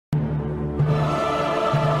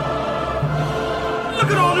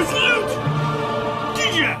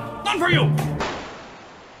for you!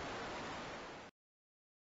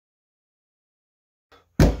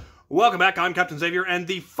 Welcome back, I'm Captain Xavier, and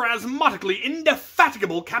the phrasmatically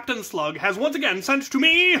indefatigable Captain Slug has once again sent to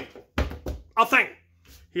me a thing.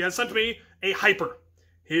 He has sent me a HYPR,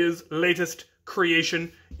 his latest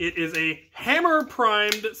creation. It is a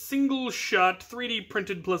hammer-primed, single-shot, 3D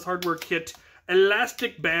printed plus hardware kit,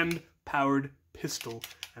 elastic band powered pistol.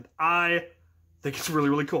 And I think it's really,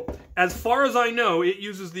 really cool. As far as I know, it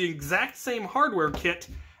uses the exact same hardware kit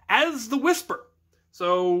as the Whisper.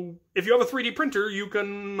 So if you have a 3D printer, you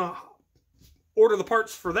can order the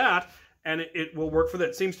parts for that, and it will work for that.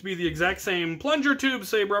 It seems to be the exact same plunger tube,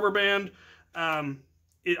 same rubber band.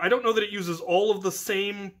 I don't know that it uses all of the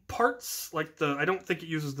same parts. I don't think it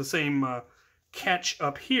uses the same catch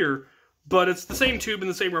up here, but it's the same tube and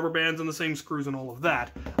the same rubber bands and the same screws and all of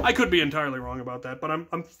that. I could be entirely wrong about that, but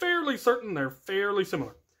I'm fairly certain they're fairly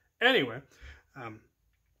similar. Anyway,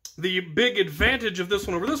 the big advantage of this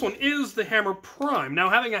one over this one is the hammer prime. Now,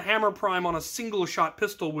 having a hammer prime on a single shot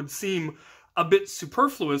pistol would seem a bit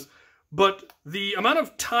superfluous, but the amount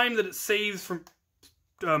of time that it saves from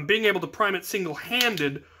being able to prime it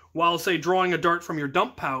single-handed while, say, drawing a dart from your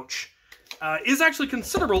dump pouch is actually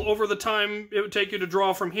considerable over the time it would take you to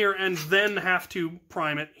draw from here and then have to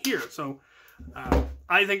prime it here. So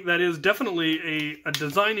I think that is definitely a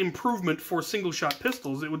design improvement for single-shot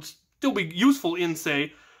pistols. It would still be useful in,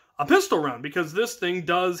 say, a pistol round, because this thing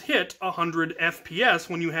does hit 100 FPS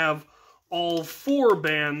when you have all 4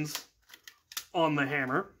 bands on the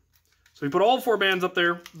hammer. So you put all 4 bands up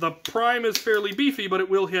there. The prime is fairly beefy, but it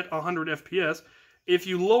will hit 100 FPS. If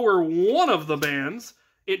you lower one of the bands,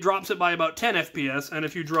 it drops it by about 10 FPS, and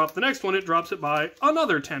if you drop the next one, it drops it by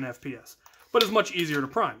another 10 FPS. But it's much easier to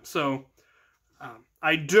prime. So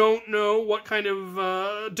I don't know what kind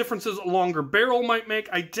of differences a longer barrel might make.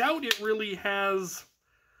 I doubt it really has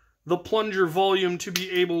the plunger volume to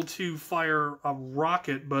be able to fire a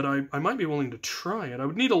rocket, but I might be willing to try it. I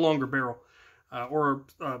would need a longer barrel. Or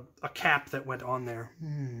a cap that went on there.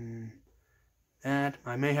 That,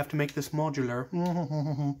 I may have to make this modular.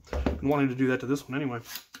 Been wanting to do that to this one anyway.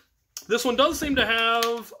 This one does seem to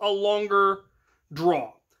have a longer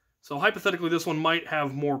draw. So hypothetically this one might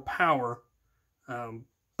have more power.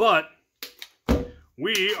 But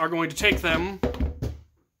we are going to take them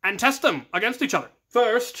and test them against each other.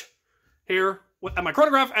 First, here at my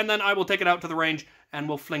chronograph, and then I will take it out to the range and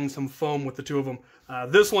we'll fling some foam with the two of them.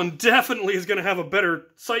 This one definitely is going to have a better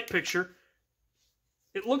sight picture.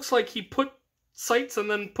 It looks like he put sights and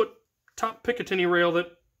then put top Picatinny rail that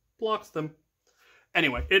blocks them.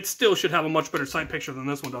 Anyway, it still should have a much better sight picture than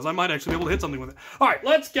this one does. I might actually be able to hit something with it. Alright,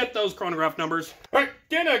 let's get those chronograph numbers. Alright,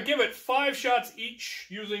 gonna give it 5 shots each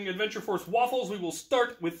using Adventure Force waffles. We will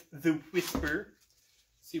start with the Whisper.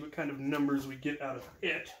 See what kind of numbers we get out of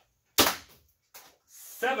it.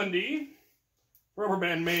 70. Rubber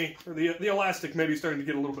band or the elastic may be starting to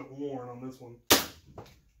get a little bit worn on this one.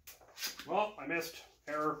 Well, I missed.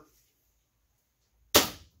 Error.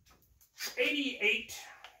 88.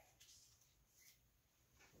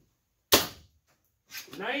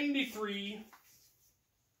 93.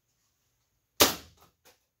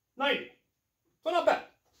 90. So not bad.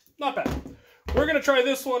 Not bad. We're going to try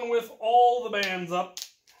this one with all the bands up.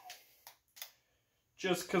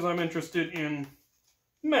 Just because I'm interested in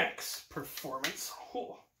max performance.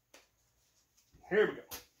 Oh. Here we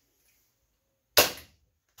go.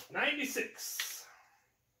 96.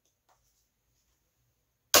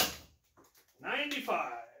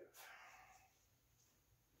 95.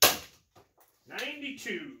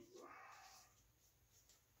 92.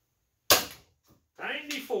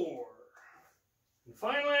 94. And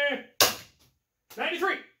finally,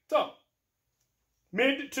 93. So,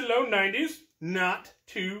 mid to low 90s, not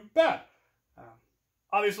too bad.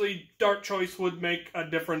 Obviously, dart choice would make a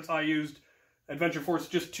difference. I used Adventure Force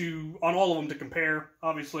just on all of them to compare.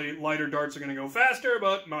 Obviously, lighter darts are going to go faster,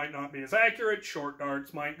 but might not be as accurate. Short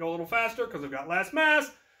darts might go a little faster because they've got less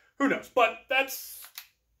mass. Who knows? But that's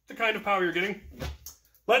the kind of power you're getting.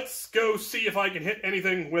 Let's go see if I can hit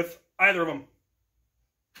anything with either of them.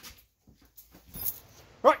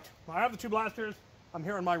 Right, I have the 2 blasters. I'm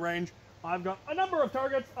here in my range. I've got a number of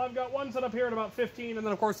targets. I've got one set up here at about 15, and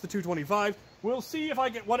then of course the 225. We'll see if I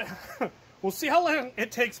get we'll see how long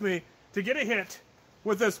it takes me to get a hit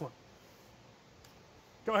with this one.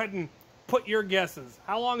 Go ahead and put your guesses.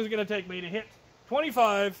 How long is it going to take me to hit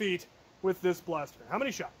 25 feet with this blaster? How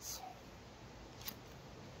many shots?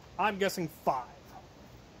 I'm guessing 5.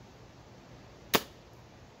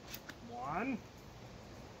 1.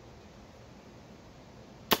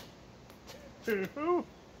 2.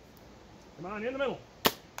 Come on, in the middle.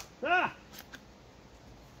 Ah!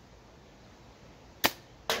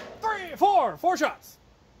 4 shots.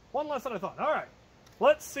 One less than I thought. All right.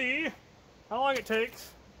 Let's see how long it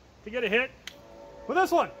takes to get a hit with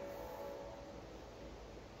this one.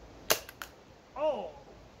 Oh.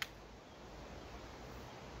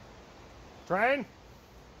 Train.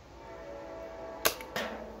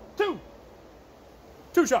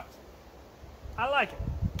 2 shots. I like it.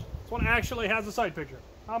 This one actually has a sight picture.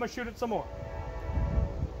 I'm going to shoot it some more.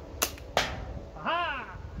 Aha!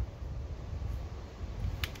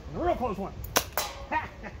 A real close one.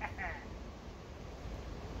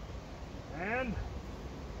 And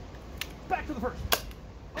back to the first.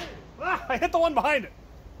 Oh, I hit the one behind it.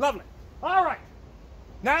 Lovely. All right.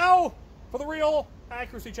 Now for the real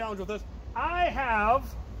accuracy challenge with this. I have...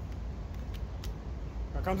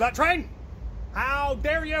 Here comes that train. How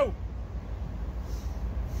dare you?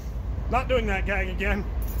 Not doing that gag again.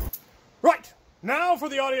 Right. Now for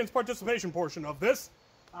the audience participation portion of this.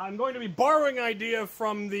 I'm going to be borrowing an idea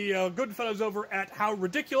from the good fellows over at How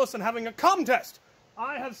Ridiculous and having a contest.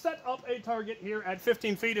 I have set up a target here at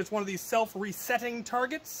 15 feet. It's one of these self-resetting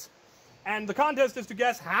targets. And the contest is to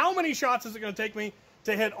guess how many shots is it going to take me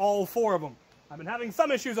to hit all 4 of them. I've been having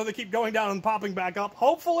some issues as they keep going down and popping back up.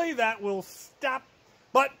 Hopefully that will stop.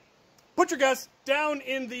 But put your guess down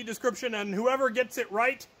in the description, and whoever gets it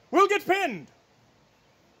right will get pinned.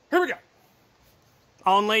 Here we go.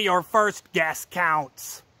 Only your first guess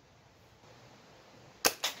counts.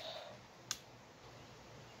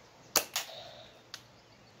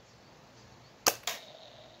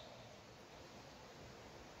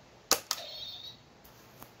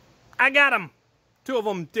 I got him. 2 of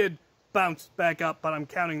them did bounce back up, but I'm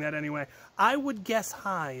counting that anyway. I would guess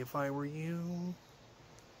high if I were you.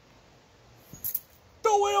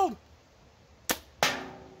 Dual-wield!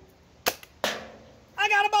 I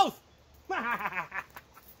got them both!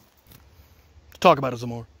 Talk about it some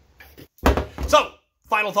more. So,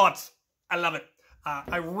 final thoughts. I love it.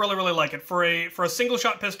 I really, really like it. For a single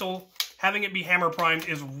shot pistol, having it be hammer primed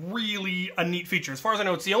is really a neat feature. As far as I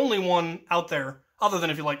know, it's the only one out there, other than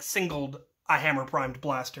if you like singled a hammer primed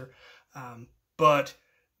blaster. But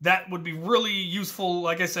that would be really useful,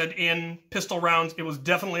 like I said, in pistol rounds. It was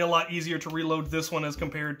definitely a lot easier to reload this one as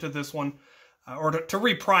compared to this one, or to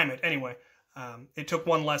reprime it anyway. It took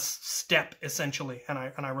one less step, essentially, and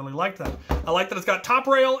I really like that. I like that it's got top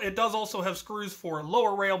rail. It does also have screws for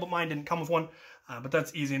lower rail, but mine didn't come with one. But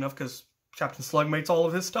that's easy enough because Captain Slug makes all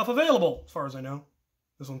of his stuff available, as far as I know.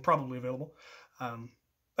 This one's probably available.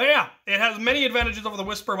 But yeah, it has many advantages over the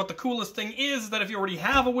Whisper, but the coolest thing is that if you already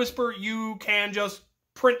have a Whisper, you can just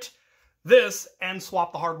print this and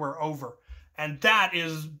swap the hardware over. And that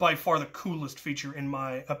is by far the coolest feature, in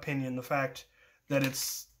my opinion, the fact that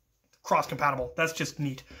it's cross-compatible. That's just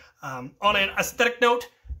neat. On an aesthetic note,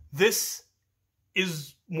 this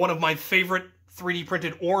is one of my favorite 3D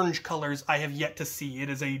printed orange colors I have yet to see. It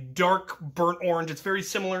is a dark burnt orange. It's very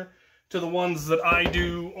similar to the ones that I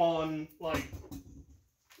do on, like,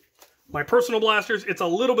 my personal blasters. It's a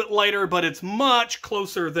little bit lighter, but it's much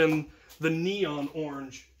closer than the neon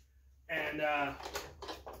orange. And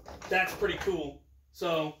that's pretty cool.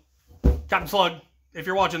 So, Captain Slug, if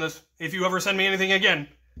you're watching this, if you ever send me anything again,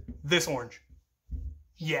 this orange.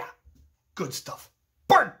 Yeah, good stuff.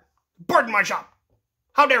 Pardon my shop.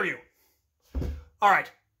 How dare you? All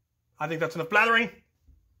right, I think that's enough blathering.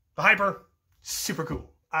 The HYPR, super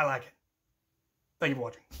cool. I like it. Thank you for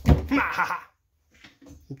watching.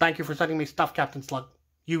 Thank you for sending me stuff, Captain Slug.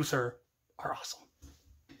 You, sir, are awesome.